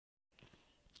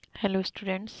Hello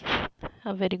students,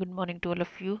 a very good morning to all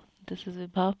of you. This is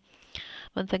Vibha.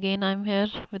 Once again I am here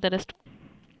with the rest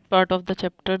part of the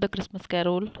chapter The Christmas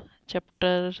Carol,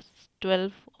 chapter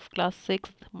 12 of class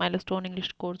 6 Mylestone English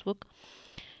coursebook.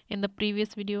 In the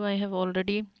previous video I have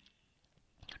already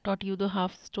taught you the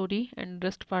half story and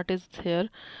rest part is here.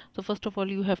 So first of all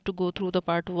you have to go through the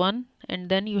part 1 and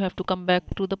then you have to come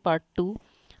back to the part 2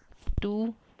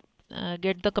 to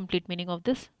get the complete meaning of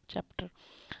this chapter.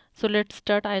 So let's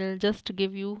start. I'll just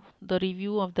give you the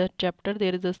review of that chapter.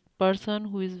 There is a person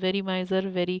who is very miser,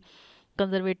 very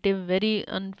conservative, very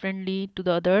unfriendly to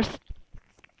the others.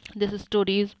 This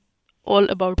story is all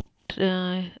about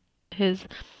uh, his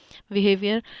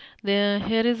behavior.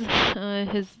 Here is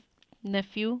his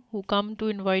nephew who come to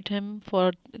invite him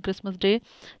for Christmas Day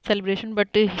celebration, but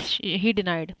he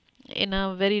denied in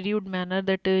a very rude manner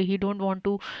that he don't want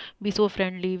to be so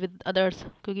friendly with others,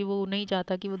 क्योंकि वो नहीं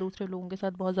चाहता कि वो दूसरे लोगों के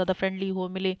साथ बहुत ज़्यादा फ्रेंडली हो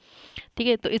मिले. ठीक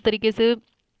है, तो इस तरीके से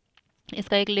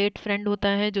इसका एक लेट फ्रेंड होता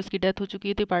है जो उसकी डेथ हो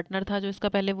चुकी थी, पार्टनर था जो इसका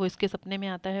पहले, वो इसके सपने में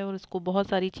आता है और इसको बहुत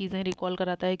सारी चीज़ें रिकॉल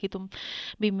कराता है कि तुम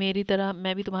भी मेरी तरह,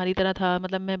 मैं भी तुम्हारी तरह था,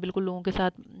 मतलब मैं बिल्कुल लोगों के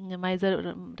साथ माइजर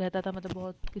रहता था, मतलब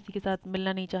बहुत किसी के साथ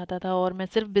मिलना नहीं चाहता था और मैं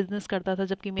सिर्फ बिजनेस करता था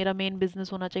जबकि मेरा मेन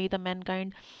बिजनेस होना चाहिए था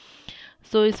मैनकाइंड.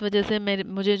 सो इस वजह से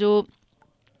मुझे जो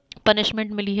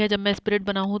पनिशमेंट मिली है जब मैं स्पिरिट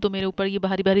बना हूँ तो मेरे ऊपर ये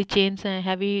भारी भारी चेन्स हैं,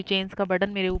 हैवी चेन्स का बर्डन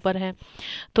मेरे ऊपर है,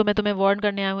 तो मैं तुम्हें वार्न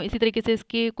करने आया हूँ. इसी तरीके से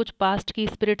इसके कुछ पास्ट की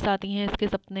स्पिरिट्स आती हैं इसके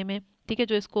सपने में, ठीक है,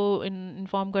 जो इसको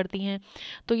इन्फॉर्म करती हैं.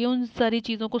 तो ये उन सारी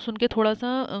चीज़ों को सुन के थोड़ा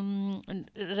सा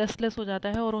रेस्टलेस हो जाता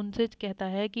है और उनसे कहता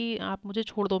है कि आप मुझे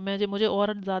छोड़ दो, मुझे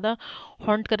और ज़्यादा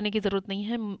हॉन्ट करने की ज़रूरत नहीं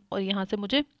है और यहाँ से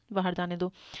मुझे बाहर जाने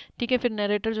दो. ठीक है, फिर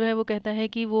नरेटर जो है वो कहता है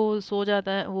कि वो सो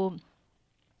जाता है, वो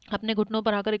अपने घुटनों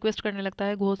पर आकर रिक्वेस्ट करने लगता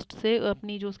है घोस्ट से,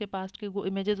 अपनी जो उसके पास्ट की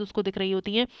इमेजेस उसको दिख रही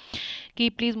होती हैं कि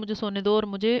प्लीज़ मुझे सोने दो, और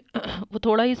मुझे वो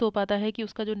थोड़ा ही सो पाता है कि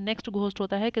उसका जो नेक्स्ट घोस्ट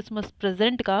होता है क्रिसमस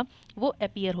प्रेजेंट का, वो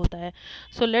अपीयर होता है.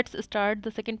 So let's start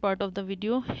the second part of the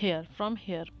video hair from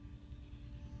here.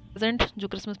 Present, जो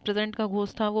क्रिसमस प्रेजेंट का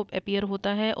घोस्ट था वो अपीयर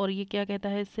होता है और ये क्या कहता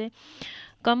है इससे,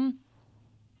 कम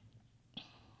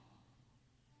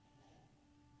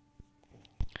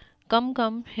कम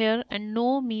come here and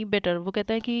no me better. वो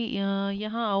कहता है कि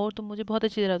यहाँ आओ, तुम मुझे बहुत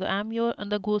अच्छी तरह. तो I am your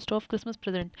the ghost of Christmas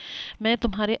present, मैं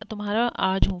तुम्हारा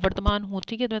आज हूँ, वर्तमान हूँ,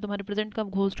 ठीक है, तो मैं तुम्हारे प्रेजेंट का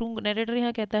घोस्ट हूँ. नरेटर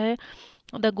यहाँ कहता है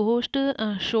the ghost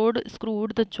showed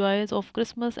screwed the joys of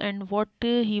Christmas and what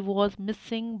he was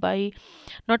missing by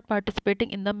not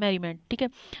participating in the merriment. ठीक है,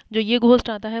 जो ये घोस्ट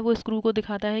आता है वो स्क्रू को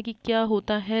दिखाता है कि क्या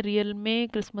होता है रियल में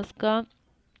क्रिसमस का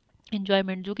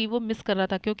इन्जॉयमेंट, जो कि वो मिस कर रहा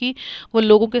था क्योंकि वो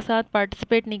लोगों के साथ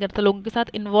पार्टिसिपेट नहीं करता, लोगों के साथ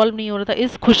इन्वॉल्व नहीं हो रहा था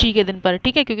इस खुशी के दिन पर.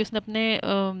 ठीक है, क्योंकि उसने अपने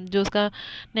जो उसका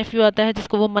नेफ्यू आता है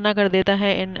जिसको वो मना कर देता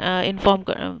है इन्फॉर्म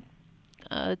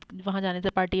वहाँ जाने से,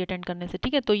 पार्टी अटेंड करने से.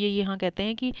 ठीक है, तो ये यहाँ कहते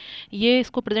हैं कि ये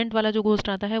इसको प्रेजेंट वाला जो घोस्ट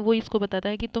आता है वो इसको बताता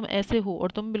है कि तुम ऐसे हो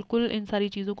और तुम बिल्कुल इन सारी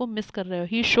चीज़ों को मिस कर रहे हो.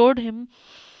 He showed him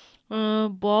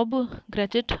Bob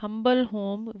crochet humble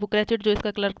home. वो क्रैचेट जो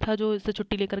इसका क्लर्क था जो इससे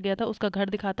छुट्टी लेकर गया था, उसका घर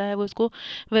दिखाता है वो इसको.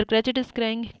 Where crochet is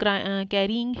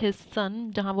carrying his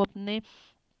son, जहाँ वो अपने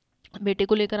बेटे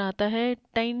को लेकर आता है.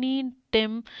 टाइनी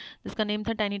टिम, जिसका नेम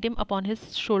था tiny Tim, upon his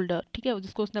shoulder. ठीक है,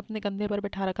 जिसको उसने अपने कंधे पर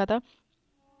बैठा रखा था.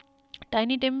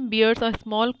 Tiny Tim bears a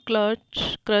small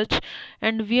creche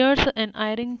and wears an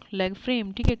iron leg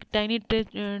frame. ठीक है, टाइनी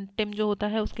टिम जो होता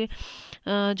है उसके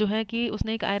जो है कि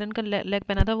उसने एक आयरन का लेग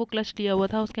पहना था, वो क्लच लिया हुआ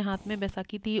था, उसके हाथ में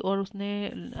बैसाखी थी और उसने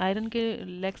आयरन के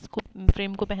लेग्स को,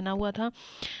 फ्रेम को पहना हुआ था.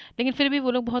 लेकिन फिर भी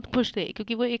वो लोग बहुत खुश थे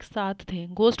क्योंकि वो एक साथ थे.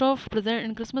 Ghost of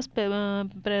present Christmas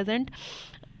present,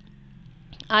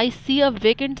 I C a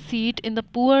vacant seat in the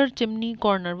poor chimney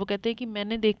corner. वो कहते हैं कि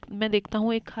मैं देखता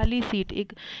हूँ एक खाली सीट,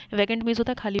 एक वैकेंट मीन्स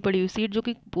होता है खाली पड़ी हुई सीट, जो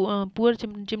कि पुअर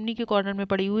चिमनी के कॉर्नर में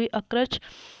पड़ी हुई. अ क्रच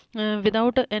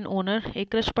विदाउट एन ओनर, एक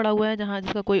क्रच पड़ा हुआ है जहाँ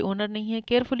जिसका कोई ओनर नहीं है.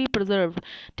 केयरफुली प्रिजर्व्ड,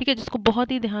 ठीक है, जिसको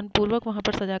बहुत ही ध्यानपूर्वक वहाँ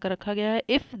पर सजा कर रखा गया है.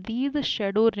 If these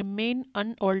shadow remain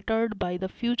unaltered by the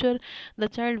future the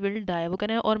child will die. वो कह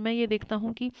रहे हैं और मैं ये देखता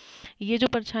हूँ कि ये जो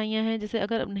परछाइयाँ हैं, जैसे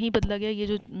अगर नहीं बदला गया, ये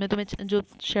जो मैं तुम्हें जो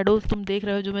शेडोज तुम देख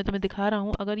रहे हो, जो मैं तुम्हें दिखा रहा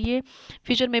हूँ, अगर ये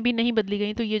फ्यूचर में भी नहीं बदली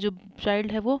गई तो ये जो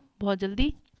चाइल्ड है वो बहुत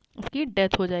जल्दी उसकी डेथ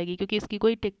हो जाएगी, क्योंकि इसकी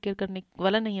कोई टेक केयर करने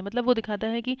वाला नहीं है. मतलब वो दिखाता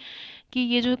है कि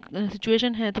ये जो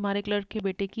सिचुएशन है तुम्हारे क्लर्क के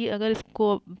बेटे की, अगर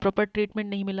इसको प्रॉपर ट्रीटमेंट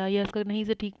नहीं मिला या इसका नहीं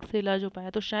से ठीक से इलाज हो पाया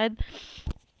तो शायद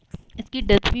इसकी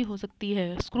डेथ भी हो सकती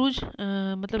है. स्क्रूज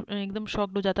मतलब एकदम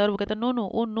शॉक्ड हो जाता है और वो कहता है no no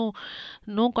oh no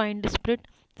know kind spirit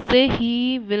से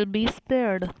ही विल बी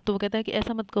स्पेयर्ड, तो वो कहता है कि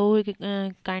ऐसा मत कहो कि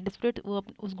काइंड स्पिरिट, वो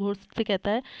उस घोस्ट से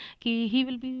कहता है कि ही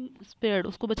विल बी स्पेयर्ड,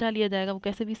 उसको बचा लिया जाएगा, वो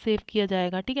कैसे भी सेव किया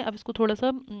जाएगा, ठीक है। अब इसको थोड़ा सा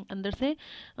अंदर से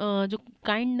जो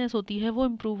काइंडनेस होती है वो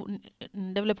इम्प्रूव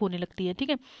डेवलप होने लगती है, ठीक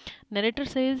है। नरेटर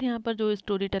सेज, यहाँ पर जो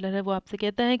स्टोरी टेलर है वो आपसे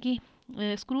कहता है कि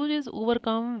screws is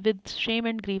overcome with shame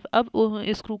and grief, अब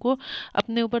स्क्रू को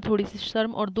अपने ऊपर थोड़ी सी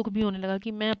शर्म और दुख भी होने लगा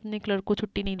कि मैं अपने क्लर्क को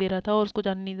छुट्टी नहीं दे रहा था और उसको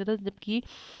जाने नहीं दे रहा था, जबकि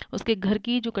उसके घर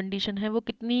की जो कंडीशन है वो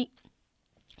कितनी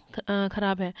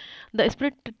ख़राब है। The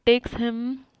spirit takes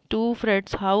him to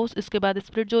friends house, इसके बाद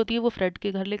स्पिरिट जो होती है वो फ्रेड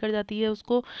के घर लेकर जाती है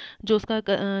उसको, जो उसका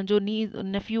जो नी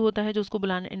नेफ्यू होता है जो उसको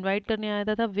बुलाने इनवाइट करने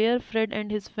आया था, where Fred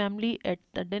and his family at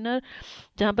the dinner,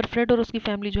 जहाँ पर फ्रेड और उसकी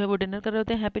फैमिली जो है वो डिनर कर रहे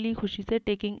होते हैं हैप्पीली, खुशी से,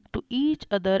 taking to each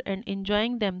other and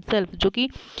enjoying them self, जो कि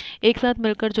एक साथ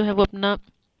मिलकर जो है वो अपना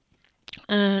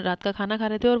रात का खाना खा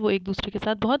रहे थे और वो एक दूसरे के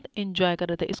साथ बहुत इंजॉय कर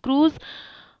रहे थे।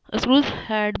 Scrooge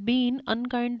had been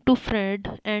unkind to Fred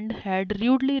and had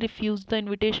rudely refused the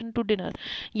invitation to dinner.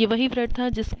 ये वही फ्रेड था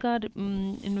जिसका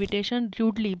इनविटेशन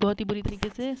र्यूडली, बहुत ही बुरी तरीके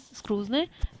से स्क्रूज ने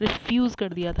रिफ्यूज़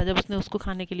कर दिया था जब उसने उसको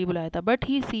खाने के लिए बुलाया था। But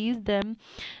he sees them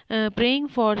praying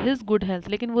for his good health,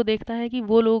 लेकिन वो देखता है कि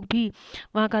वो लोग भी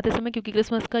वहाँ खाते समय, क्योंकि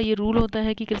क्रिसमस का ये रूल होता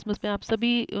है कि क्रिसमस पे आप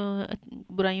सभी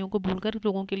बुराइयों को भूलकर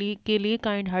लोगों के लिए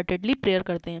काइंड हार्टेडली प्रेयर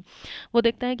करते हैं। वो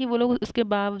देखता है कि वो लोग इसके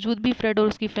बावजूद भी फ्रेड और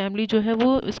उसकी फैमिली जो है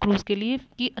वो स्क्रूज के लिए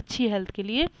की अच्छी हेल्थ के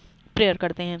लिए प्रेयर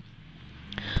करते हैं।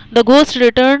 The ghost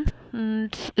return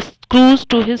screws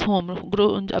to his home,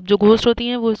 अब जो घोस्ट होती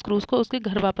हैं वो स्क्रूज को उसके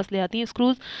घर वापस ले आती हैं।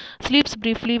 Screws स्लीप्स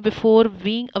briefly before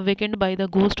being awakened by the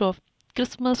ghost of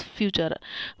Christmas future,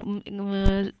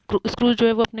 screws जो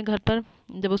है वो अपने घर पर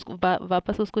जब उसको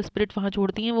वापस उसको स्पिरिट वहाँ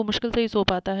छोड़ती हैं वो मुश्किल से ही सो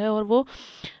पाता है और वो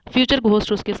फ्यूचर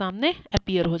घोस्ट उसके सामने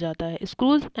अपीयर हो जाता है।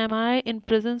 Screws, M I in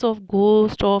presence of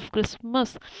ghost of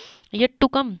Christmas yet to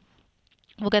come,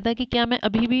 वो कहता है कि क्या मैं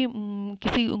अभी भी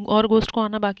किसी और घोस्ट को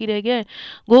आना बाकी रह गया है।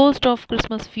 Ghost of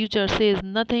Christmas future says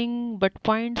nothing but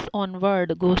points on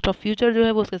word, ghost of future जो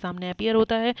है वो उसके सामने अपीयर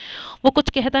होता है, वो कुछ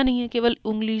कहता नहीं है, केवल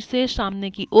उंगली से सामने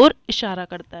की ओर इशारा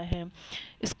करता है।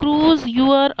 Screws,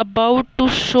 you are about to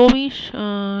show me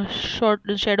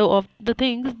short shadow of the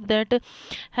things that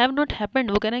have not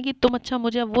happened, वो कह रहे हैं कि तुम अच्छा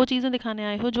मुझे अब वो चीज़ें दिखाने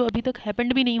आए हो जो अभी तक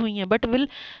हैपेंड भी नहीं हुई हैं, but will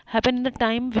happen in the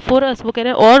time before us, वो कह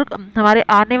रहे हैं और हमारे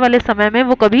आने वाले समय में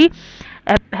वो कभी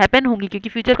हैपन होंगी, क्योंकि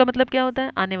फ्यूचर का मतलब क्या होता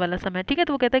है, आने वाला समय, ठीक है।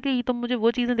 तो वो कहता है कि तुम मुझे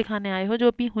वो चीज़ें दिखाने आए हो जो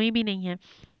अभी हुई भी नहीं है।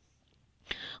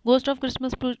 Ghost of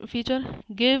Christmas feature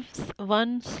gives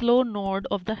one slow Nord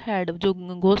of the head, जो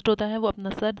घोस्ट होता है वो अपना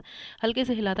सर हल्के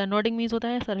से हिलाता है, नॉडिंग मीन्स होता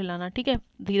है सर हिलाना, ठीक है,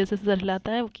 धीरे से सर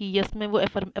हिलाता है कि यस में वो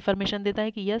एफर्मेशन देता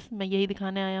है कि यस मैं यही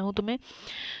दिखाने आया हूँ तुम्हें।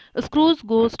 Screws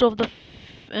ghost of the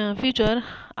future,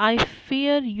 I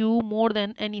fear you more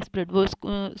than any spirit, वो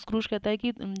स्क्रूज कहता है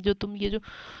कि जो तुम ये जो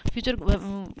फ्यूचर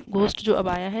घोस्ट जो अब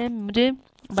आया है मुझे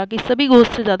बाकी सभी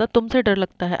घोस्ट से ज़्यादा तुमसे डर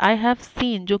लगता है। आई हैव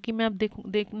सीन, जो कि मैं अब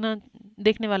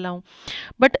देखने वाला हूँ।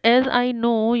 But as I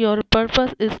know your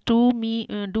purpose is to me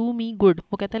do me good,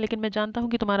 वो कहता है लेकिन मैं जानता हूँ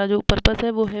कि तुम्हारा जो पर्पस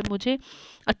है वो है मुझे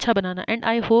अच्छा बनाना। And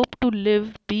I hope to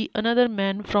live be another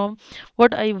man from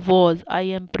what I was, I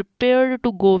am prepared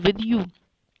to go with you,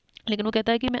 लेकिन वो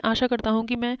कहता है कि मैं आशा करता हूँ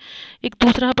कि मैं एक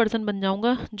दूसरा पर्सन बन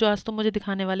जाऊँगा जो आज तुम मुझे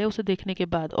दिखाने वाले हो उसे देखने के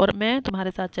बाद, और मैं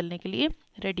तुम्हारे साथ चलने के लिए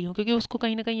रेडी हूँ, क्योंकि उसको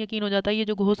कहीं ना कहीं यकीन हो जाता है ये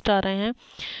जो घोस्ट आ रहे हैं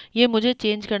ये मुझे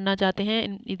चेंज करना चाहते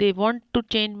हैं, they want to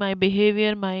change my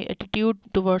behaviour my attitude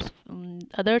towards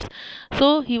others,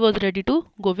 so he was ready to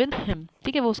go with him,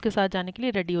 ठीक है, वो उसके साथ जाने के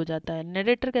लिए रेडी हो जाता है।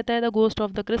 नरेटर कहता है the ghost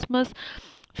of the Christmas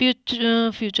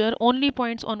future only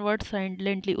points onward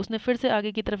silently, उसने फिर से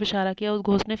आगे की तरफ इशारा किया उस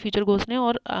घोस्ट ने, फ्यूचर घोस्ट ने,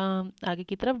 और आगे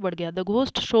की तरफ बढ़ गया। The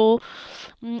ghost show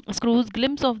screws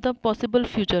glimpse of the possible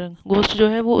future, ghost जो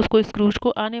है वो उसको स्क्रूज को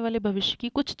आने वाले भविष्य की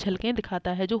कुछ झलकें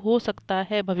दिखाता है जो हो सकता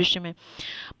है भविष्य में।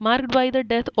 Marked by the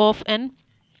death of an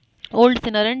old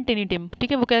Sinner and टिनी Tim,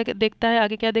 ठीक है, वो क्या देखता है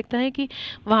आगे, क्या देखता है कि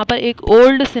वहाँ पर एक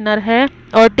ओल्ड सिनर है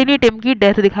और टिनी टिम की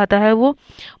डेथ दिखाता है। वो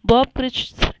बॉब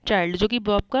क्रिच चाइल्ड, जो कि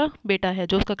बॉब का बेटा है,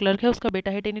 जो उसका क्लर्क है उसका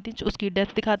बेटा है टिनी टिम, उसकी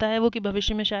डेथ दिखाता है वो कि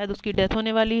भविष्य में शायद उसकी डेथ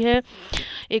होने वाली है,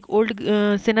 एक ओल्ड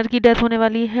सिनर की डेथ होने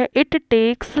वाली है। It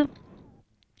takes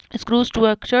screws to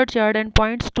a church yard and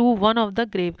points to one of the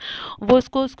grave, वो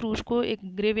इसको स्क्रूज को एक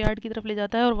ग्रेव यार्ड की तरफ ले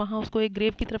जाता है और वहाँ उसको एक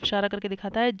ग्रेव की तरफ इशारा करके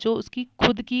दिखाता है जो उसकी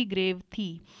खुद की ग्रेव थी,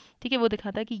 ठीक है, वो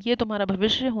दिखाता है कि ये तुम्हारा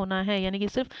भविष्य होना है, यानी कि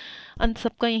सिर्फ अंत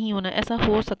सबका यही होना है, ऐसा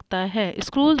हो सकता है।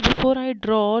 Screws before I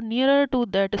draw nearer to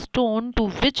that stone to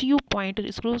which you point.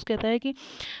 Screws कहता है कि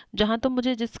जहाँ तुम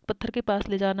मुझे जिस पत्थर के पास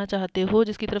ले जाना चाहते हो,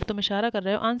 जिसकी तरफ तुम इशारा कर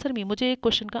रहे हो, आंसर मी, मुझे एक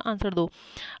क्वेश्चन का आंसर दो।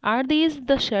 Are these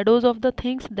the shadows of the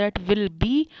things that will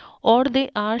be और they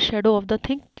are shadow of the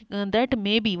thing that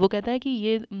may be. वो कहता है कि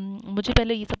ये मुझे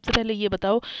पहले ये सबसे पहले ये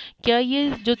बताओ, क्या ये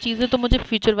जो चीज़ें तुम मुझे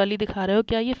फ्यूचर वाली दिखा रहे हो,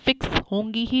 क्या ये फिक्स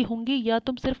होंगी ही होंगी, या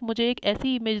तुम सिर्फ मुझे एक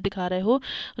ऐसी इमेज दिखा रहे हो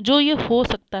जो ये हो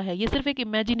सकता है, ये सिर्फ एक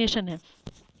इमेजिनेशन है।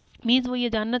 मीन्स वो ये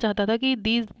जानना चाहता था कि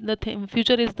these the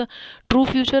future is the true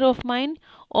future of mind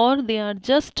और दे आर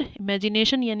जस्ट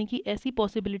इमेजिनेशन, यानी कि ऐसी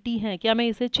पॉसिबिलिटी है, क्या मैं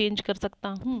इसे चेंज कर सकता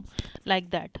हूँ, like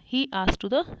that he asked to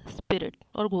the spirit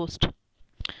और ghost.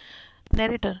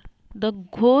 Narrator, the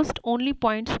ghost only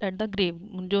points at the grave.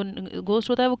 जो घोस्ट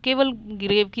होता है वो केवल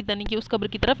ग्रेव की, यानी कि उस कब्र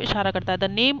की तरफ इशारा करता है। The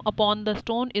name upon the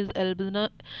stone is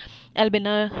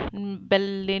एल्बिनर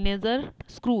बेलेनेजर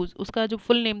screws. उसका जो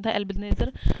फुल नेम था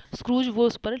एल्बिनेजर स्क्रूज, वो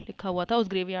उस पर लिखा हुआ था उस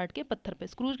ग्रेवयार्ड के पत्थर पे।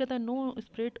 स्क्रूज कहता है, no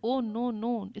spirit, oh no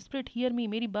no spirit, hear me,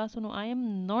 मेरी बात सुनो, I am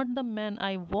not the man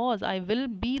I was, I will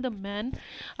be the man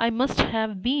I must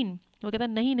have been. वो कहता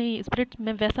है, नहीं नहीं स्पिरिट,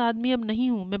 मैं वैसा आदमी अब नहीं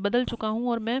हूँ, मैं बदल चुका हूँ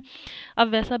और मैं अब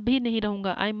वैसा भी नहीं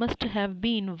रहूँगा। I must have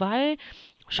been, Y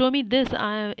show me this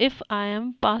if I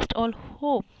am past all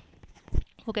hope.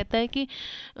 वो कहता है कि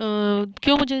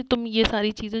क्यों मुझे तुम ये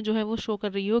सारी चीज़ें जो है वो शो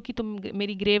कर रही हो, कि तुम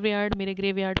मेरी ग्रेवयार्ड, मेरे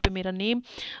ग्रेवयार्ड पे मेरा नेम,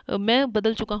 मैं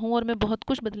बदल चुका हूँ और मैं बहुत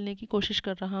कुछ बदलने की कोशिश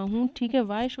कर रहा हूँ, ठीक है।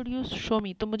 वाई शुड यू शो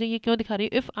मी, तुम मुझे ये क्यों दिखा रही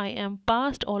हो, if I am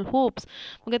past all hopes.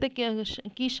 वो कहते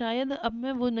हैं कि शायद अब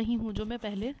मैं वो नहीं हूँ जो मैं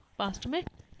पहले पास्ट में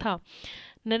था।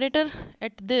 Narrator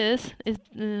at this is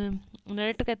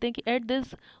narrator कहते हैं कि at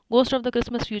this ghost of the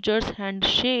Christmas futures hand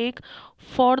shake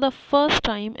for the first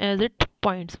time as it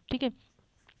points. ठीक है,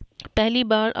 पहली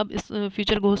बार अब इस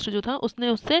फ्यूचर घोस्ट जो था उसने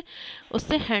उससे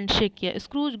उससे हैंडशेक किया।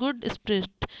 Screws good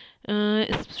spirit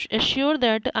assure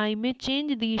that I may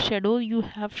change the shadow you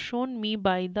have shown me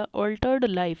by the altered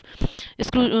life.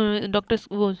 Screws doctor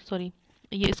वो सॉरी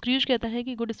ये स्क्रूज कहता है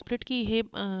कि गुड स्पिरिट की हे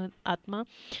आत्मा,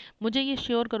 मुझे ये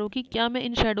श्योर करो कि क्या मैं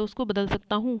इन शेडोज़ को बदल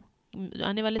सकता हूँ,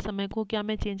 आने वाले समय को क्या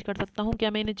मैं चेंज कर सकता हूँ,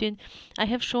 क्या मैं इन्हें change, I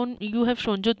have shown, you have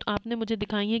shown, जो आपने मुझे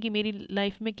दिखाई है कि मेरी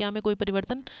लाइफ में क्या मैं कोई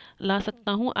परिवर्तन ला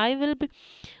सकता हूँ। I will be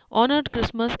honour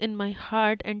Christmas in my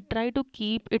heart and try to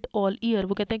keep it all year.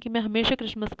 वो कहते हैं कि मैं हमेशा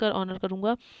क्रिसमस का ऑनर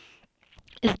करूँगा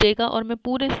इस डे का, और मैं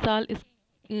पूरे साल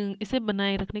इसे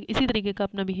बनाए रखने, इसी तरीके का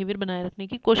अपना बिहेवियर बनाए रखने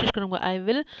की कोशिश करूँगा। I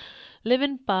will live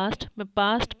in past, मैं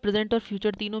पास्ट प्रेजेंट और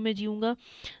फ्यूचर तीनों में जीऊँगा।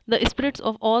 The spirit's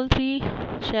of all three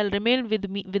shell remain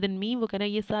with in मी। वो कह रहे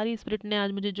हैं ये सारी स्पिरिट ने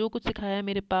आज मुझे जो कुछ सिखाया है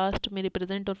मेरे पास्ट, मेरे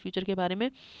प्रेजेंट और फ्यूचर के बारे में,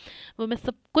 वो मैं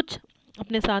सब कुछ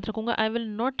अपने साथ रखूँगा। I will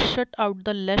not shut out the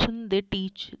lesson they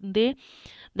teach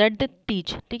that they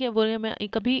teach. ठीक है, वो मैं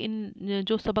कभी इन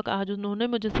जो सबक आज उन्होंने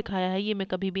मुझे सिखाया है ये मैं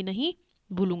कभी भी नहीं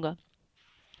भूलूँगा।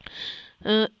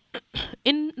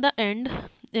 In the end,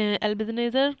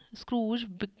 Ebenezer Scrooge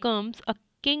becomes a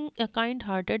king, a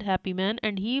kind-hearted, happy man,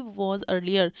 and he was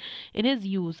earlier in his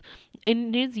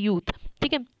youth.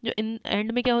 ठीक है, जो इन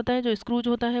एंड में क्या होता है, जो स्क्रूज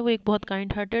होता है वो एक बहुत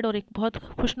काइंड हार्टेड और एक बहुत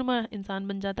खुशनुमा इंसान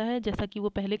बन जाता है, जैसा कि वो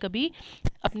पहले कभी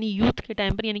अपनी यूथ के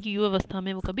टाइम पर, यानी कि युवावस्था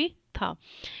में वो कभी था।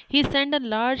 He sent a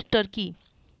large turkey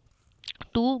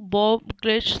to Bob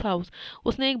creche house.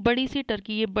 उसने एक बड़ी सी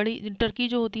टर्की, ये बड़ी टर्की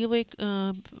जो होती है वो एक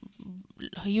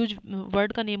ह्यूज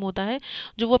वर्ड का नेम होता है,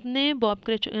 जो वो अपने बॉब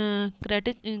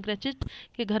क्रेचिट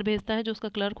के घर भेजता है, जो उसका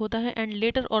क्लर्क होता है। एंड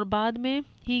लेटर, और बाद में,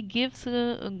 he gives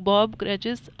Bob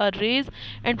क्रेचिस a rage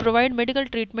and provide medical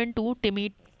treatment to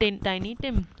tiny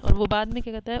Tim. और वो बाद में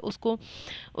क्या कहता है,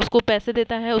 उसको पैसे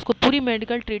देता है, उसको पूरी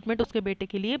मेडिकल ट्रीटमेंट उसके बेटे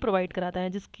के लिए प्रोवाइड कराता है,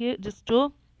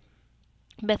 जो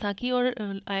बैसाखी और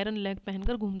आयरन लेग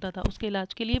पहनकर घूमता था, उसके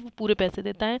इलाज के लिए वो पूरे पैसे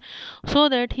देता है। So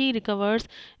that he recovers.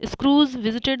 Screws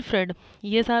visited Fred.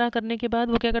 ये सारा करने के बाद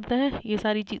वो क्या करता है, ये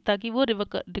सारी चीज़, ताकि वो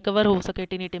रिकवर हो सके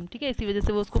टिनी टिम, ठीक है, इसी वजह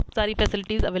से वो उसको सारी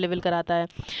फैसिलिटीज़ अवेलेबल कराता है।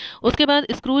 उसके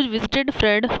बाद screws visited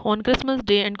Fred on Christmas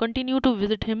day and continue to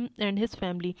visit him and his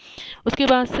family. उसके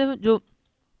बाद से जो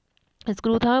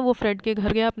स्क्रू था वो फ्रेड के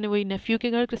घर गया, अपने वही नेफ्यू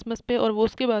के घर क्रिसमस पे, और वो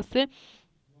उसके बाद से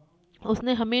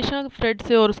उसने हमेशा फ्रेड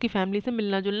से और उसकी फैमिली से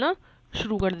मिलना जुलना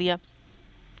शुरू कर दिया।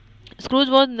 Scrooge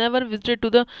was never visited to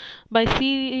the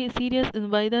serious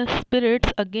by the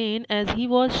spirits again, as he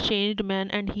was changed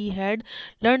man and he had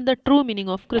learned the true meaning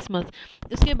of Christmas.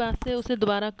 इसके बाद से उसे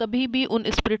दोबारा कभी भी उन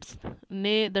स्पिरिट्स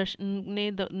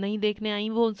नहीं देखने आई,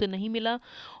 वो उनसे नहीं मिला,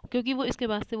 क्योंकि वो इसके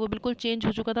बाद से वो बिल्कुल चेंज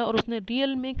हो चुका था और उसने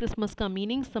रियल में क्रिसमस का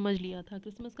मीनिंग समझ लिया था.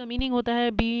 क्रिसमस का मीनिंग होता है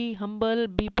be humble,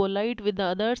 be polite with the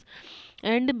others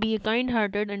and be kind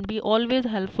hearted and be always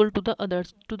helpful to the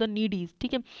others, to the नीडीज.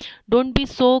 ठीक है. Don't be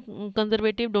so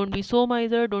conservative, don't be so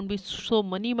माइजर, don't be so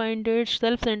money minded,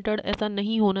 self centred. ऐसा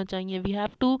नहीं होना चाहिए. We have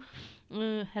to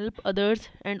help others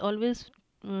and always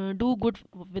do good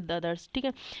with others. ठीक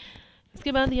है.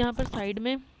 इसके बाद यहाँ पर साइड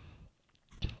में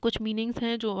कुछ मीनिंग्स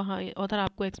हैं जो वहाँ ऑथर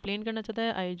आपको एक्सप्लेन करना चाहता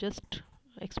है. I just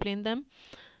explain them.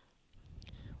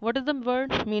 What is the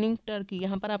word meaning Turkey.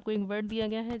 यहाँ पर आपको एक वर्ड दिया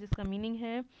गया है जिसका मीनिंग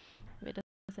है, वेट अ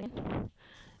सेकंड,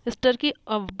 इस टर्की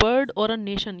अ बर्ड और अ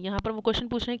नेशन. यहाँ पर वो क्वेश्चन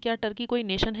पूछ रहे हैं क्या टर्की कोई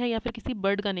नेशन है या फिर किसी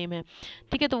बर्ड का नेम है.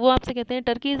 ठीक है. तो वो आपसे कहते हैं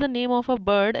Turkey is a name of a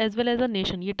bird as well as a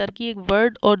nation. ये टर्की एक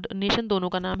बर्ड और नेशन दोनों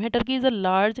का नाम है. Turkey is a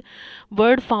large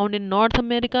bird found in north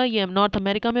America. ये नॉर्थ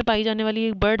अमेरिका में पाई जाने वाली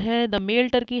एक बर्ड है. The mail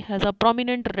Turkey has a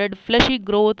prominent red flashy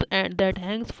growth and that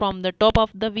Hanks from the top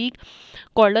of the week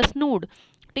called a स्नूड.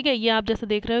 ठीक है. ये आप जैसे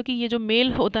देख रहे हो कि ये जो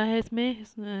मेल होता है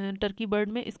इसमें टर्की बर्ड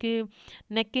में, इसके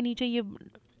नेक के नीचे ये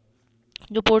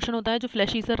जो पोर्शन होता है जो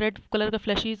फ्लैशी सा रेड कलर का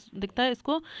फ्लैशी दिखता है,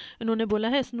 इसको इन्होंने बोला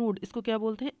है स्नूड. इसको क्या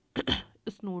बोलते हैं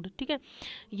स्नूड. ठीक है.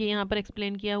 ये यहाँ पर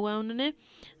एक्सप्लेन किया हुआ है उन्होंने.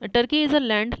 Turkey is a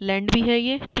land, land भी है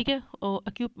ये. ठीक है.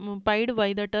 ऑक्यूपाइड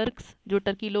बाय द टर्क्स, जो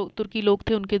तुर्की लोग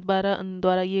थे उनके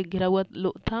द्वारा ये घिरा हुआ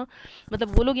था,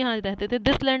 मतलब वो लोग यहाँ रहते थे.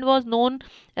 This land was known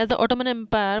as the Ottoman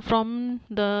empire from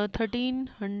the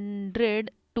 1300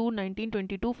 to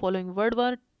 1922 following world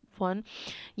war 1.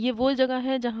 ये वो जगह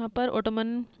है जहाँ पर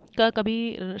ओटोमन का कभी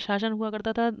शासन हुआ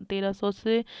करता था 1300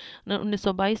 से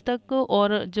 1922 तक,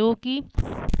 और जो कि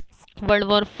वर्ल्ड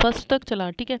वॉर फर्स्ट तक चला.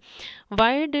 ठीक है.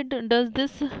 Why does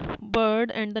this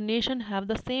bird and the nation have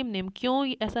the same name. क्यों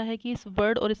ऐसा है कि इस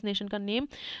बर्ड और इस नेशन का नेम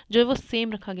जो है वो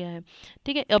सेम रखा गया है.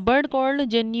 ठीक है. A bird called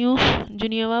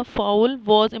जेन्युआ foul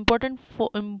was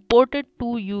imported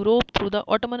to Europe through the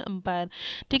Ottoman empire.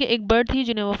 ठीक है. एक बर्ड थी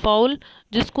जेन्युआ फाउल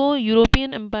जिसको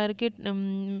यूरोपियन एम्पायर के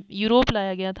यूरोप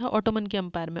लाया गया था ऑटोमन के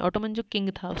एम्पायर में. ऑटोमन जो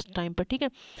किंग था उस टाइम पर. ठीक है.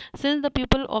 Since the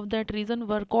people of that reason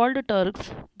were called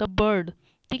Turks the bird.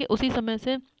 ठीक है. उसी समय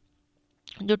से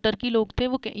जो टर्की लोग थे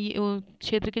वो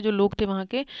क्षेत्र के जो लोग थे वहाँ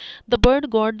के, the bird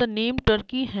got the name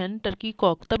Turkey Hahn Turkey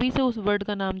Kock. तभी से उस बर्ड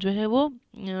का नाम जो है वो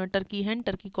टर्की हैन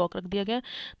टर्की कॉक रख दिया गया.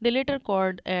 दे letter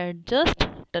called eight just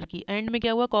Turkey. And में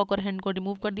क्या हुआ, कॉक और हैन को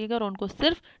रिमूव कर दिया गया और उनको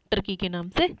सिर्फ टर्की के नाम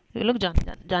से ये लोग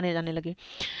जाने लगे.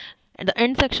 The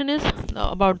end section is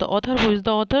about the author. Who is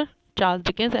the author? Charles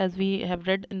Dickens, as we have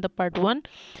read in the part 1.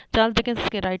 Charles Dickens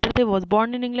के राइटर थे. was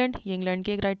born in England. ये इंग्लैंड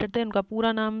के एक राइटर थे. उनका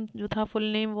पूरा नाम जो था full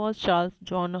name was Charles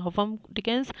John Huffam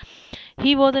Dickens.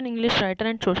 He was an English writer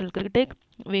and social critic.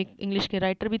 वे एक इंग्लिश के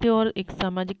राइटर भी थे और एक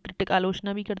सामाजिक क्रिटिक,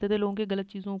 आलोचना भी करते थे लोगों के गलत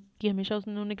चीज़ों की. हमेशा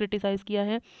उन्होंने क्रिटिसाइज़ किया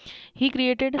है. He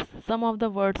created some of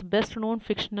the world's best known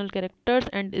fictional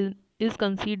characters and is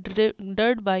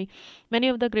considered by many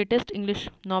of the greatest English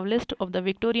novelists of the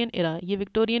Victorian era. ये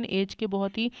विक्टोरियन एज के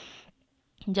बहुत ही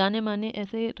जाने माने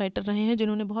ऐसे राइटर रहे हैं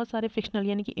जिन्होंने बहुत सारे फिक्शनल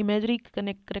यानी कि इमेजरी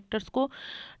करेक्टर्स को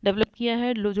डेवलप किया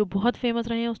है, जो बहुत फेमस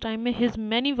रहे हैं उस टाइम में. His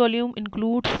many volume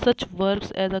include such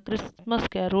works as a Christmas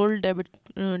carol,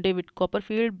 David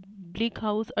Copperfield, bleak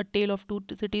house, a tell of to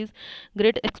cities,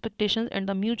 great expectations and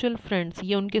the mutual friends.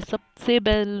 ये उनके सबसे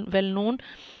वेल नोन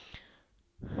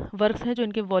वर्क्स हैं जो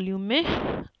इनके वॉल्यूम में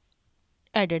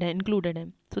added है, included है.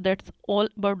 So that's all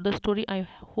about the story. I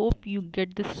hope you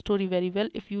get this story very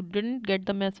well. If you didn't get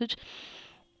the message,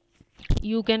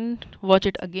 you can watch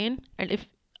it again, and if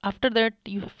after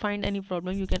that you find any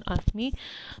problem you can ask me.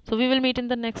 So we will meet in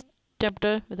the next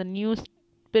chapter with a new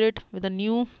spirit, with a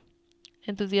new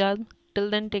enthusiasm. Till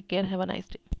then, take care. Have a nice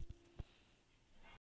day.